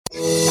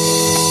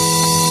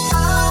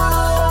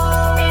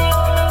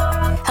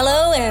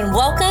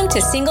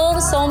to Single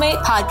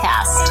Soulmate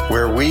Podcast,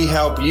 where we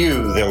help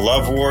you, the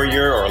love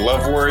warrior or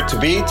love warrior to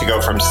be, to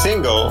go from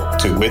single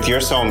to with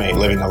your soulmate,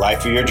 living the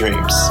life of your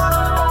dreams.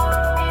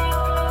 I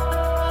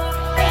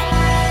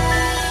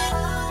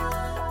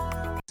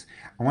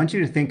want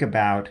you to think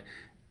about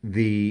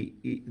the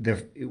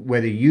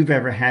whether you've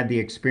ever had the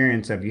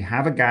experience of you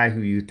have a guy who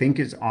you think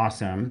is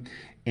awesome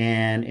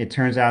and it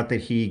turns out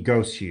that he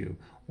ghosts you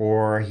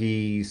or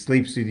he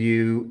sleeps with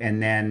you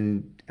and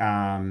then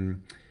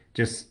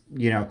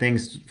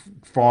things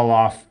fall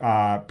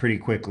off pretty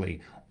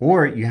quickly.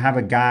 Or you have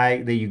a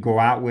guy that you go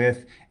out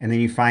with and then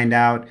you find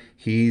out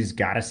he's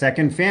got a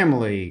second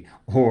family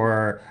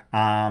or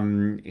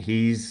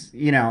he's,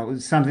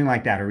 something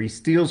like that, or he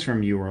steals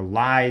from you or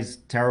lies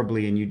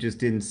terribly and you just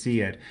didn't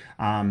see it.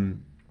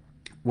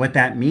 What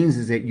that means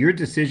is that your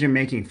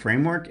decision-making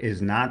framework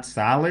is not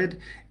solid.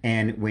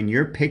 And when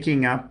you're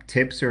picking up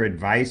tips or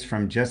advice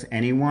from just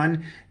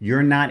anyone,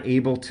 you're not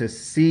able to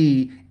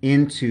see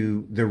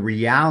into the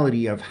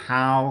reality of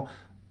how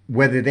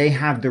whether they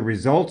have the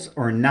results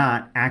or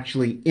not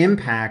actually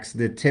impacts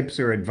the tips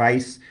or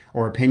advice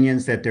or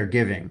opinions that they're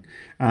giving.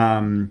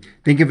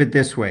 Think of it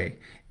this way.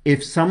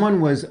 If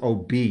someone was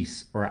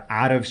obese or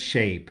out of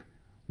shape,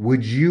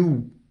 would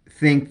you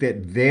think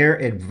that their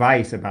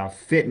advice about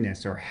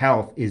fitness or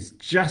health is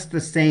just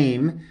the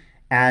same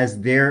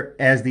as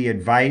the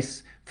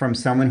advice from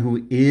someone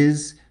who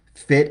is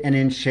fit and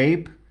in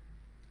shape?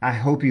 I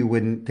hope you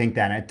wouldn't think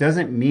that. It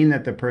doesn't mean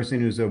that the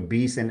person who's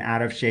obese and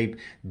out of shape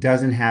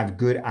doesn't have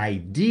good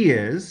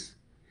ideas.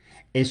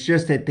 It's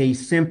just that they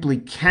simply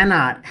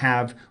cannot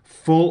have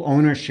full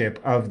ownership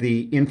of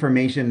the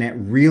information that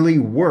really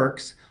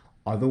works.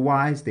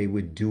 Otherwise, they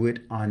would do it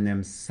on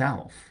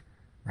themselves,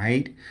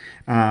 right?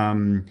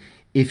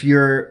 If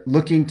you're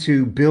looking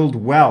to build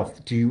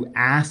wealth, do you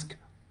ask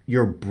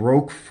your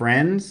broke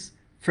friends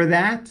for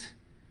that?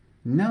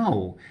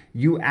 No,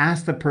 you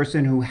ask the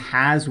person who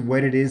has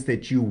what it is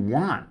that you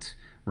want,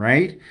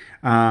 right?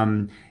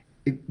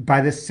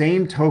 By the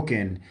same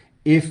token,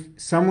 if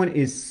someone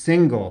is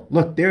single,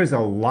 look, there's a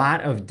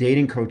lot of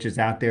dating coaches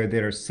out there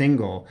that are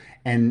single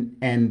and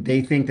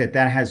they think that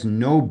has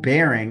no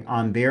bearing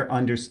on their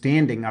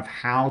understanding of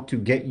how to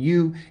get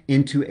you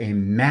into a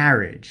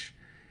marriage.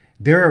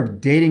 There are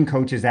dating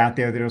coaches out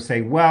there that'll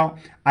say, well,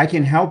 I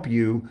can help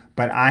you,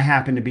 but I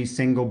happen to be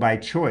single by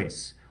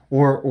choice.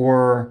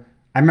 Or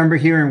I remember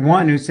hearing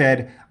one who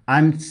said,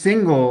 I'm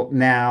single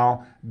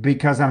now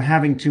because I'm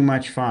having too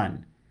much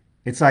fun.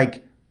 It's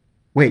like,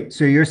 wait,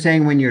 so you're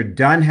saying when you're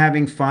done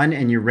having fun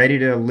and you're ready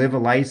to live a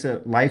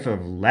life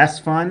of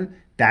less fun,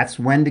 that's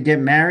when to get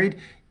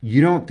married?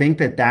 You don't think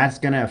that that's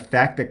going to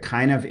affect the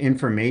kind of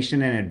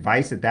information and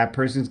advice that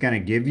person's going to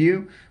give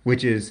you,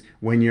 which is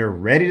when you're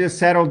ready to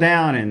settle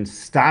down and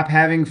stop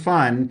having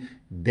fun,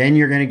 then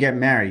you're going to get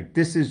married.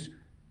 This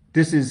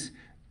is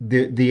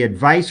the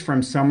advice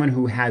from someone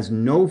who has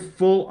no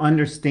full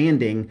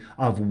understanding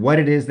of what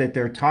it is that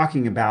they're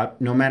talking about,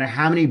 no matter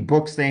how many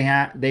books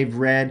they've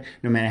read,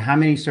 no matter how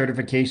many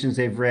certifications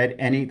they've read,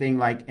 anything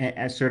like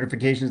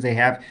certifications they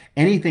have,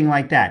 anything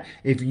like that.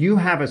 If you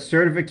have a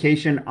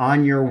certification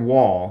on your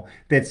wall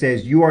that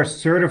says you are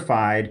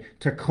certified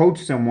to coach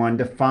someone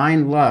to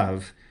find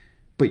love,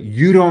 but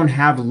you don't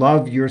have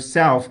love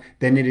yourself,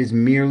 then it is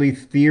merely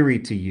theory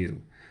to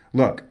you.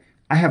 Look,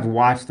 I have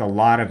watched a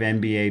lot of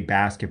NBA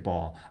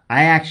basketball.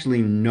 I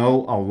actually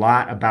know a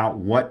lot about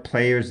what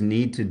players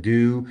need to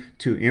do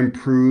to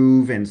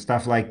improve and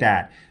stuff like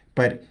that.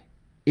 But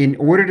in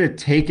order to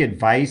take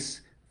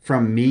advice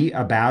from me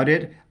about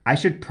it, I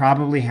should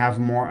probably have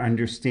more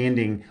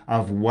understanding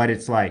of what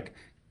it's like.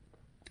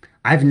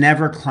 I've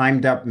never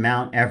climbed up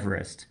Mount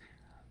Everest.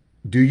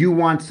 Do you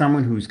want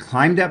someone who's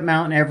climbed up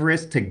Mount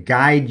Everest to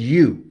guide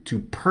you, to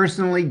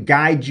personally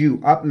guide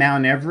you up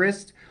Mount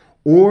Everest?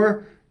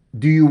 Or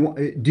do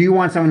you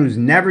want someone who's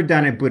never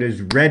done it but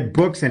has read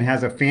books and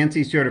has a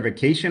fancy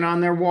certification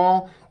on their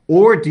wall?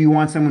 Or do you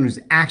want someone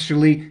who's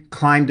actually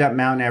climbed up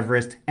Mount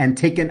Everest and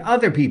taken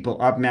other people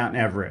up Mount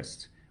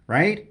Everest,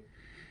 right?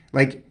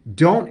 Like,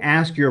 don't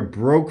ask your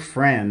broke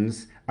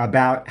friends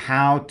about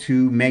how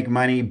to make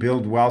money,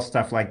 build wealth,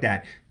 stuff like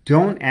that.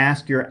 Don't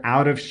ask your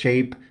out of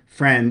shape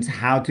friends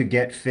how to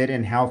get fit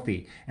and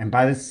healthy. And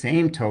by the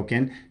same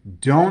token,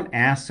 don't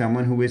ask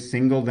someone who is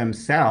single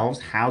themselves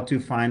how to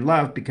find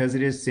love, because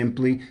it is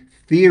simply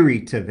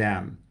theory to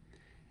them.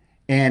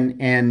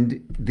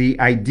 And the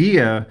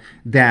idea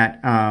that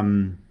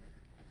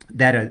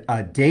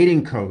a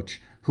dating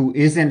coach who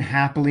isn't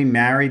happily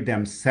married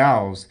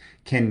themselves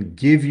can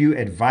give you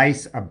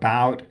advice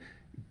about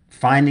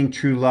finding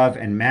true love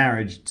and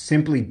marriage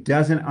simply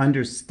doesn't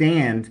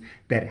understand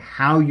that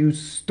how you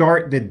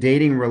start the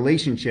dating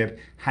relationship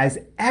has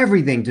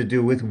everything to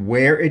do with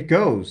where it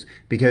goes,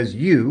 because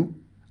you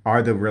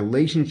are the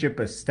relationship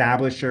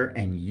establisher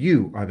and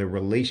you are the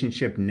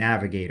relationship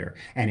navigator.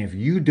 And if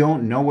you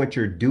don't know what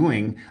you're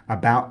doing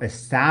about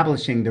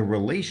establishing the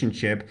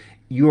relationship,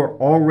 you are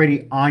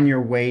already on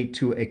your way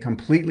to a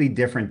completely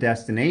different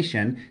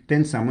destination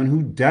than someone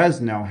who does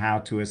know how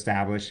to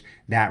establish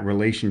that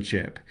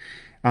relationship.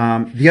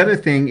 The other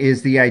thing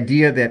is the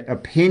idea that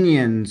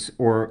opinions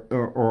or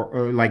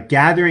like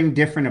gathering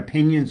different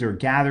opinions or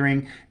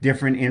gathering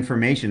different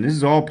information. This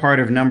is all part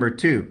of number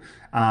two.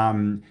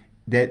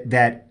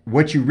 That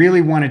what you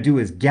really want to do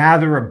is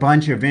gather a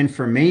bunch of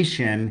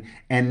information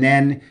and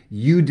then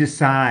you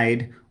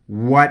decide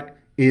what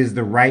is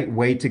the right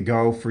way to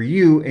go for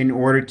you in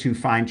order to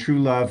find true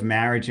love,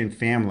 marriage, and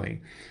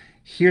family.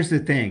 Here's the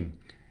thing.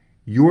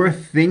 Your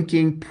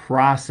thinking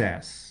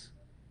process,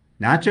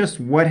 not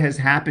just what has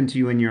happened to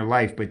you in your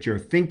life, but your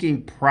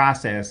thinking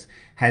process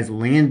has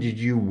landed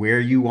you where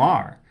you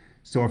are.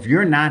 So if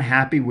you're not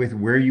happy with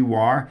where you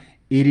are,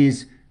 it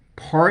is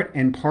part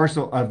and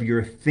parcel of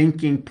your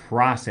thinking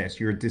process,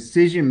 your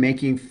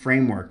decision-making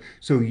framework.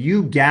 So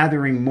you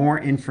gathering more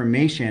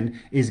information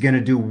is going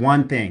to do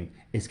one thing.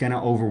 It's going to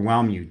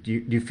overwhelm you. Do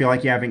you feel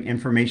like you're having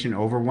information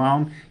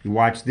overwhelm? You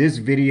watch this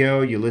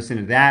video, you listen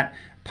to that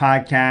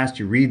podcast,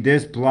 you read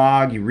this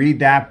blog, you read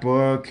that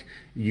book,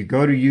 you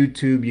go to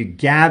YouTube, you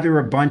gather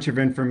a bunch of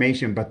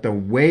information, but the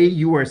way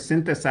you are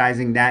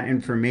synthesizing that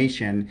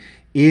information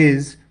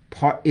is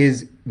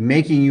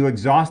making you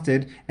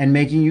exhausted and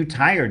making you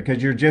tired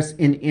because you're just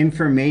in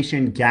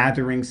information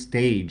gathering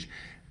stage.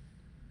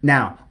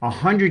 Now,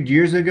 100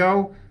 years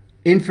ago,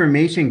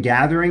 information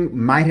gathering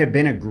might have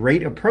been a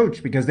great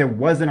approach because there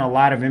wasn't a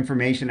lot of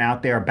information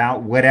out there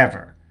about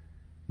whatever.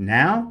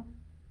 Now,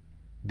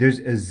 there's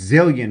a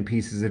zillion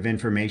pieces of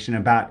information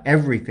about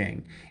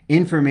everything.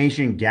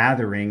 Information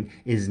gathering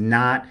is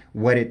not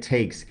what it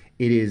takes.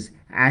 It is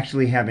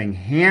actually having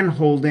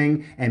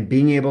hand-holding and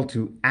being able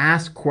to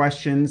ask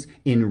questions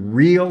in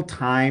real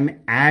time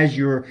as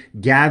you're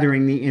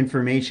gathering the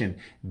information.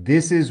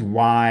 This is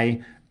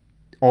why,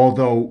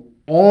 although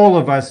all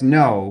of us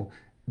know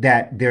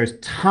that there's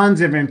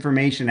tons of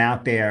information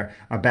out there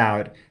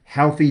about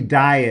healthy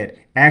diet,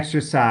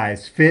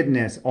 exercise,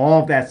 fitness,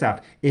 all of that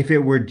stuff. If it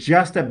were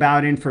just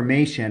about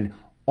information,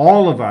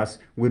 all of us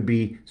would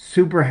be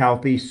super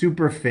healthy,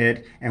 super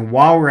fit, and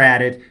while we're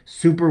at it,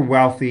 super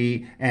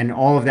wealthy and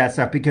all of that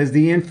stuff because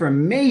the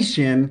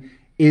information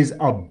is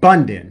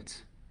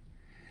abundant.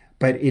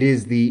 But it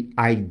is the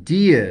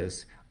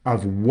ideas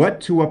of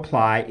what to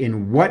apply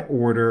in what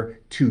order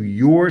to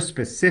your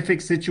specific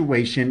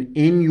situation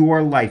in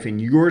your life, in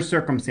your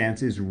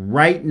circumstances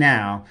right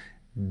now,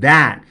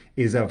 that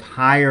is of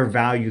higher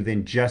value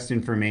than just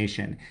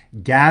information.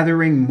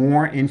 Gathering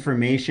more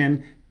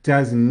information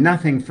does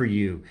nothing for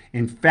you.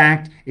 In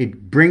fact,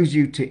 it brings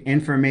you to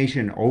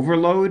information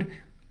overload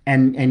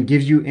and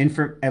gives you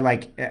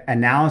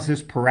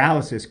analysis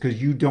paralysis because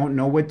you don't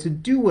know what to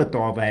do with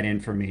all that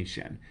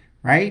information,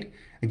 right?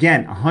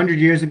 Again, 100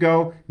 years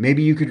ago,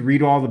 maybe you could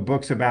read all the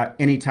books about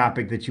any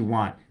topic that you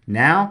want.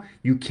 Now,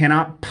 you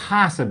cannot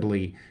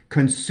possibly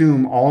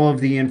consume all of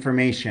the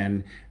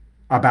information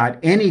about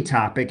any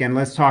topic, and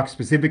let's talk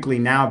specifically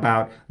now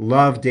about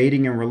love,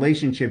 dating, and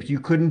relationships. You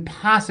couldn't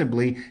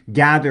possibly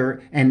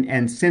gather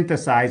and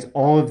synthesize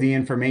all of the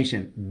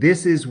information.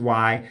 This is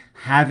why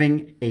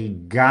having a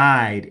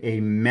guide, a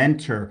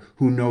mentor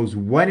who knows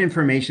what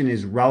information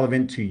is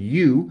relevant to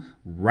you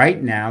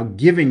right now,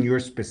 given your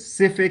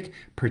specific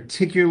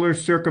particular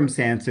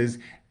circumstances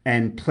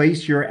and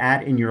place you're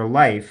at in your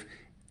life,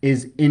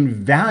 is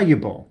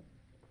invaluable.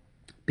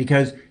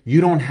 Because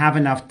you don't have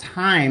enough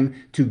time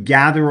to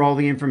gather all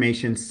the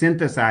information,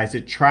 synthesize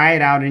it, try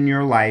it out in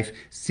your life,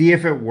 see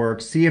if it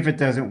works, see if it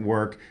doesn't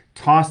work,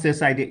 toss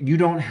this idea. You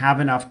don't have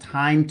enough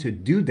time to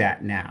do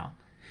that now.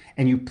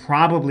 And you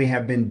probably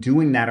have been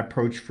doing that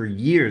approach for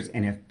years.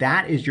 And if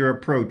that is your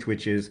approach,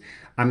 which is,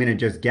 I'm going to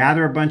just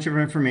gather a bunch of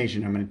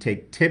information, I'm going to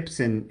take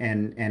tips and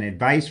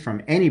advice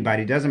from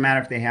anybody, doesn't matter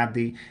if they have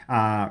the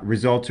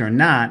results or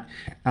not,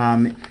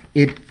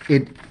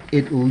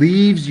 it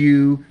leaves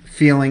you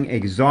feeling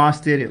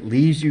exhausted, it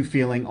leaves you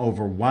feeling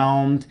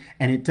overwhelmed,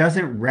 and it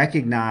doesn't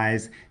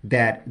recognize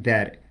that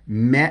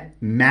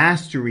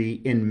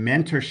mastery in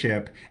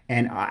mentorship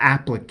and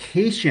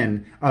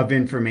application of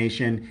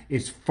information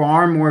is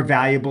far more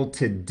valuable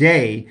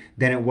today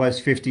than it was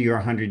 50 or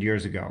 100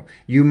 years ago.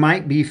 You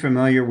might be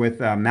familiar with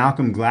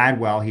Malcolm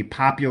Gladwell. He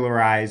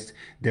popularized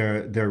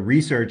the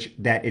research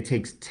that it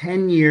takes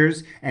 10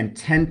 years and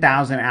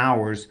 10,000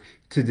 hours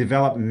to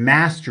develop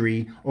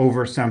mastery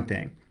over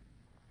something.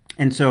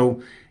 And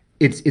so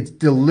it's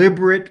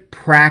deliberate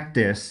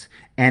practice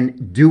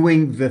and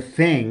doing the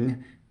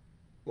thing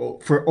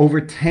for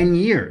over 10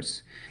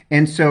 years.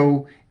 And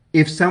so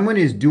if someone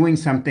is doing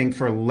something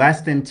for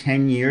less than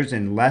 10 years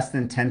and less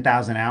than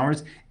 10,000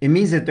 hours, it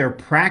means that they're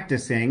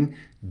practicing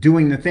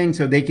doing the thing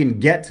so they can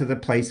get to the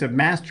place of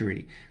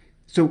mastery.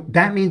 So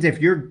that means if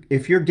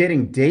you're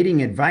getting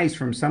dating advice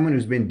from someone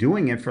who's been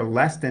doing it for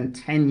less than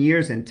 10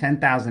 years and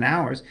 10,000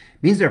 hours, it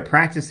means they're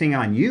practicing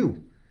on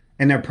you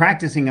and they're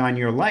practicing on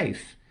your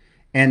life.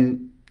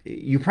 And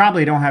you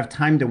probably don't have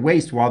time to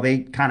waste while they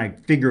kind of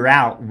figure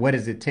out what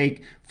does it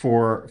take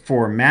for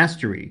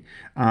mastery.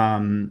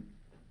 And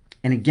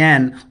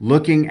again,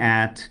 looking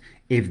at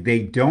if they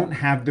don't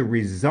have the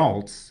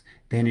results,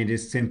 then it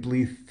is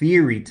simply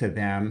theory to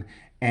them.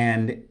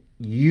 And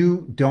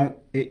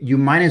you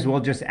might as well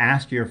just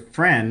ask your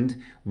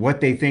friend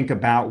what they think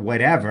about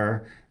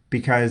whatever,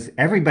 because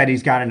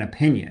everybody's got an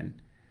opinion.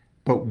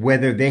 But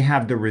whether they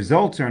have the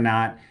results or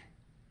not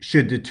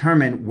should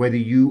determine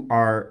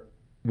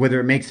whether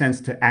it makes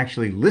sense to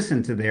actually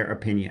listen to their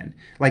opinion.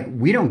 Like,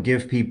 we don't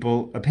give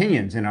people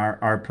opinions in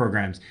our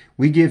programs.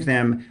 We give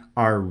them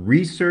our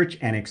research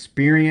and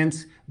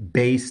experience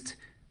based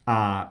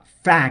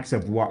facts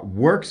of what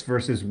works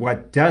versus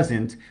what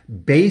doesn't,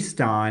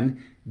 based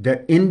on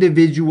the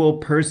individual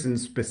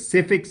person's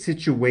specific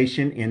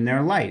situation in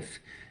their life.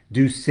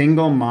 Do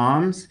single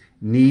moms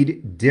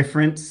need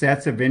different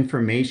sets of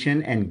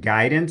information and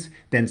guidance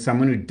than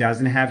someone who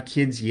doesn't have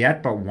kids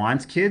yet but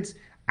wants kids?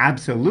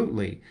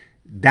 Absolutely.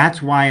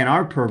 That's why in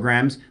our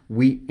programs,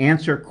 we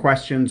answer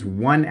questions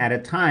one at a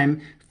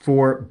time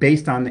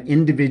based on the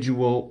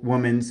individual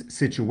woman's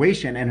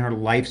situation and her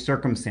life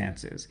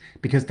circumstances,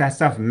 because that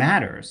stuff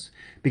matters.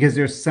 Because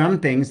there's some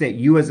things that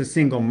you as a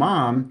single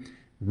mom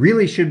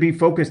really should be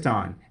focused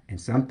on, and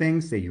some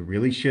things that you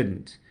really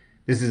shouldn't.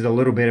 This is a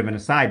little bit of an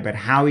aside, but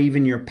how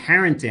even your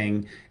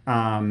parenting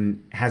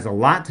has a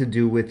lot to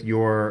do with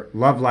your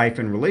love life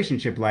and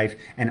relationship life,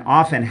 and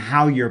often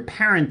how your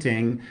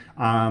parenting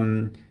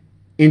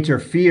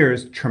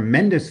interferes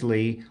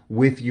tremendously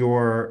with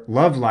your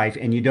love life,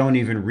 and you don't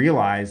even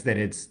realize that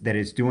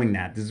it's doing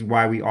that. This is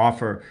why we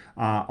offer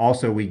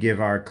also we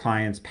give our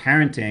clients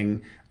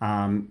parenting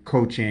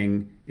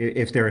coaching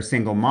if they're a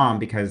single mom,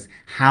 because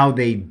how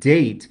they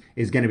date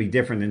is going to be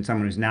different than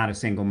someone who's not a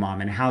single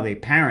mom, and how they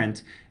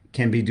parent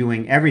can be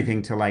doing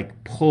everything to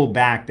like pull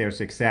back their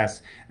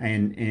success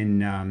in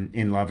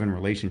love and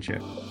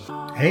relationship.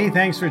 Hey,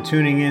 thanks for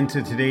tuning in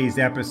to today's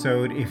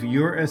episode. If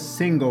you're a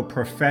single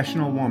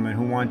professional woman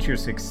who wants your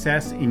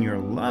success in your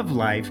love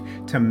life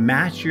to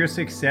match your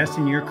success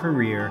in your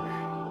career,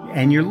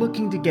 and you're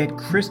looking to get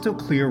crystal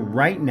clear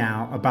right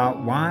now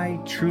about why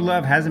true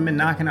love hasn't been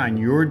knocking on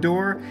your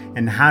door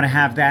and how to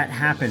have that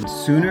happen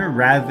sooner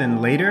rather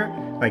than later,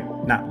 like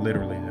not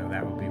literally though,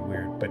 that would be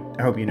weird, but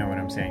I hope you know what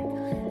I'm saying.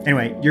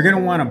 Anyway, you're going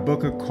to want to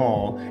book a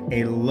call,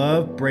 a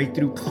Love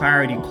Breakthrough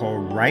Clarity call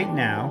right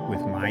now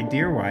with my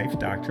dear wife,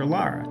 Dr.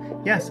 Lara.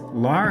 Yes,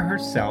 Lara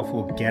herself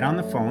will get on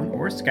the phone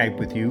or Skype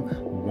with you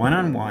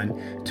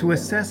one-on-one to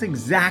assess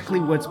exactly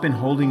what's been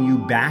holding you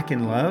back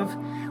in love,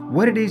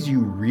 what it is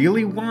you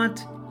really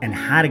want, and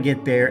how to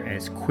get there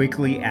as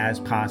quickly as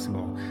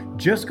possible.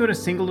 Just go to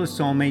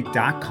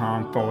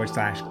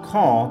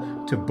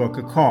singletosoulmate.com/call to book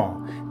a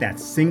call.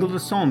 That's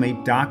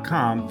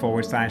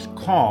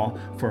singletosoulmate.com/call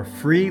for a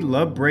free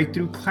Love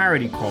Breakthrough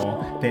Clarity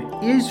call that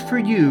is for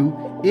you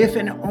if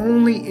and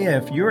only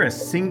if you're a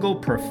single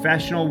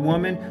professional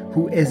woman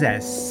who is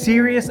as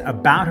serious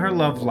about her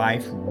love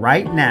life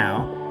right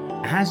now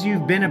as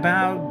you've been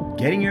about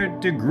getting your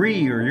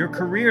degree or your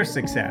career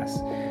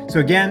success. So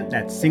again,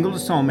 that's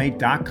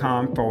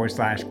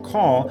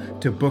singletosoulmate.com/call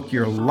to book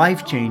your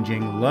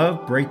life-changing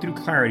Love Breakthrough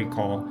Clarity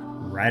call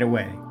right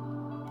away.